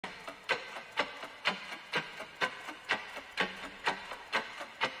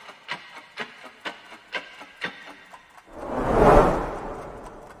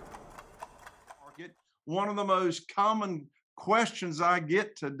one of the most common questions I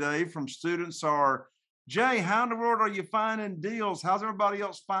get today from students are, Jay, how in the world are you finding deals? How's everybody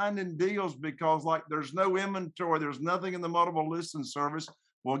else finding deals? Because like there's no inventory, there's nothing in the multiple listing service.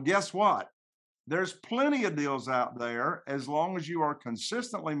 Well, guess what? There's plenty of deals out there as long as you are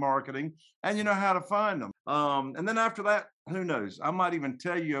consistently marketing and you know how to find them. And then after that, who knows? I might even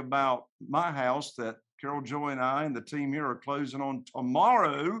tell you about my house that Carol Joy and I and the team here are closing on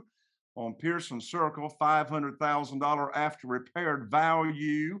tomorrow on Pearson Circle, $500,000 after repaired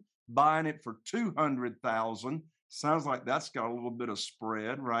value, buying it for $200,000. Sounds like that's got a little bit of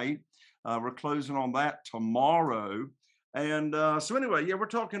spread, right? We're closing on that tomorrow. And so anyway, yeah, we're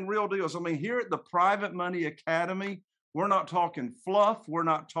talking real deals. I mean, here at the Private Money Academy, we're not talking fluff. We're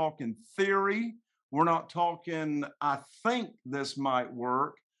not talking theory. We're not talking, I think this might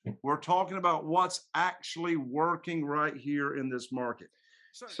work. We're talking about what's actually working right here in this market.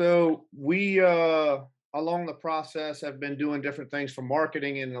 So we along the process have been doing different things for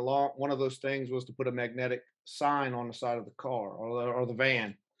marketing, and along one of those things was to put a magnetic sign on the side of the car or the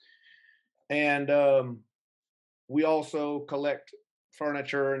van. And we also collect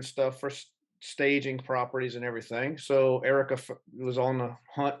furniture and stuff for staging properties and everything. So Erica was on the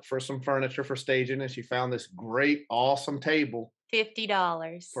hunt for some furniture for staging, and she found this great, awesome table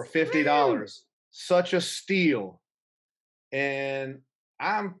 $50 for $50. Such a steal. And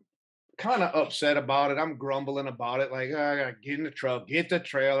I'm kind of upset about it. I'm grumbling about it. Like, I gotta get in the truck, get the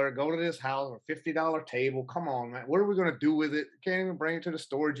trailer, go to this house, a $50 table. Come on, man. What are we gonna do with it? Can't even bring it to the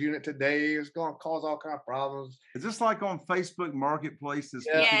storage unit today. It's gonna cause all kind of problems. Is this like on Facebook Marketplace, this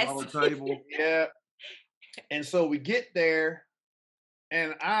Yes. $50 table? Yeah. And so we get there,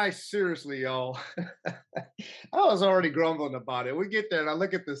 and I seriously, y'all, I was already grumbling about it. We get there and I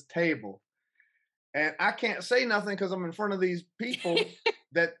look at this table, and I can't say nothing because I'm in front of these people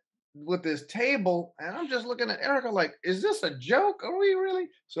that with this table, and I'm just looking at Erica like, is this a joke? Are we really?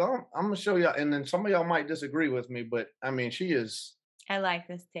 So I'm gonna show y'all, and then some of y'all might disagree with me, but I mean, she is I like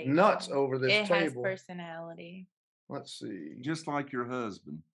this table. nuts over this It has table. personality. Let's see. Just like your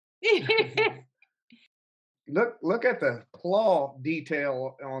husband. Look at the claw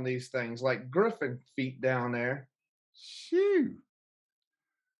detail on these things, like griffin feet down there. Shoo.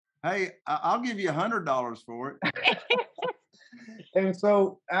 Hey, I'll give you $100 for it. And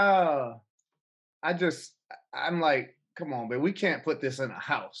so I'm like, come on, man, we can't put this in a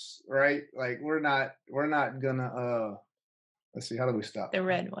house, right? Like we're not gonna let's see, how do we stop? The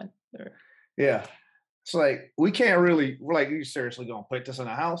red one. Yeah. It's like we're like, you seriously gonna put this in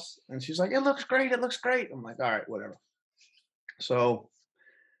a house? And she's like, it looks great, it looks great. I'm like, all right, whatever. So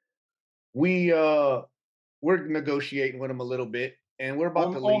we're negotiating with them a little bit, and we're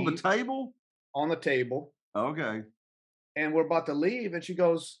about to leave on the table? on the table. Okay. And we're about to leave, and she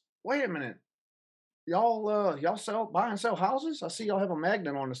goes, wait a minute, y'all buy and sell houses? I see y'all have a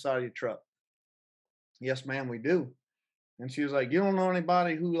magnet on the side of your truck. Yes, ma'am, we do. And she was like, you don't know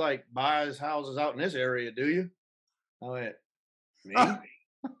anybody who like buys houses out in this area, do you? I went, me?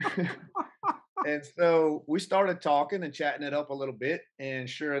 And so we started talking and chatting it up a little bit, and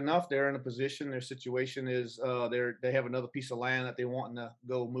sure enough, they're in a position. Their situation is they have another piece of land that they want to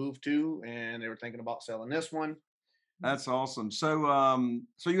go move to, and they were thinking about selling this one. That's awesome. So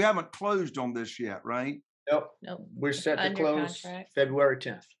so you haven't closed on this yet, right? Nope. Nope. We're set to Under close contract. February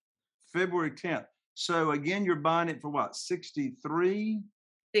 10th. February 10th. So again, you're buying it for what? 63?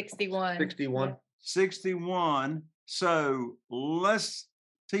 61. 61. 61. So let's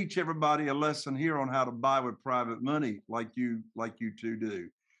teach everybody a lesson here on how to buy with private money like you two do.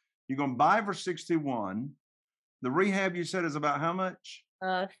 You're going to buy for 61. The rehab you said is about how much?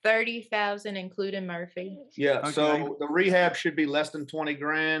 30,000 including Murphy. Yeah. Okay. So the rehab should be less than 20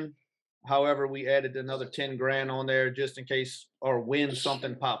 grand. However, we added another 10 grand on there just in case or when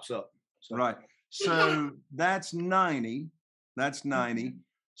something pops up. So. Right. So that's 90. That's 90.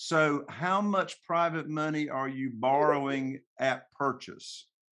 So how much private money are you borrowing at purchase?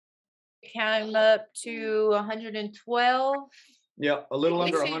 Came up to 112. Yeah, a little We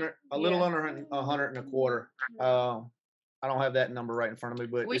under should- 100, a little yeah. under 100 and a quarter. I don't have that number right in front of me,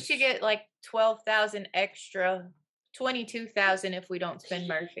 but We should get like 12,000 extra, 22,000 if we don't spend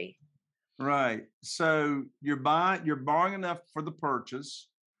Murphy. Right. So you're borrowing enough for the purchase.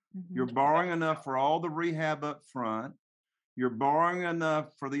 You're borrowing enough for all the rehab up front. You're borrowing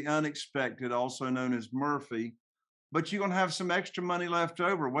enough for the unexpected, also known as Murphy, but you're going to have some extra money left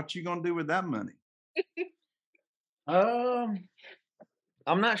over. What you going to do with that money? I'm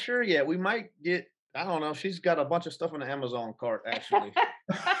not sure yet. We might get, I don't know. She's got a bunch of stuff in the Amazon cart actually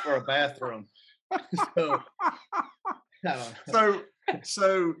for a bathroom. So, I don't know.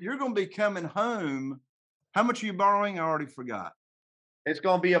 So you're going to be coming home How much are you borrowing? I already forgot. It's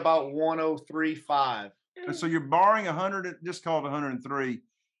going to be about 103.5. And so you're borrowing 100, just call it 103.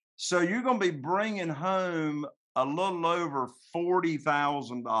 So you're going to be bringing home a little over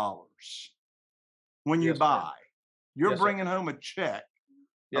 $40,000 when you Yes, sir. buy. You're Yes, sir. bringing home a check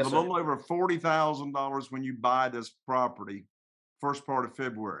Yes, of a sir. little over $40,000 when you buy this property first part of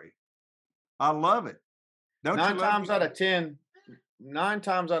February. I love it. Don't you Nine love times it? out of 10,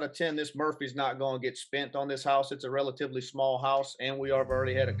 this Murphy's not going to get spent on this house. It's a relatively small house, and we have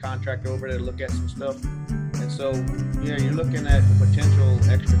already had a contractor over there to look at some stuff. And so, yeah, you're looking at the potential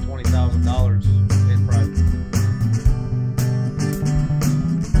extra $20,000 in price.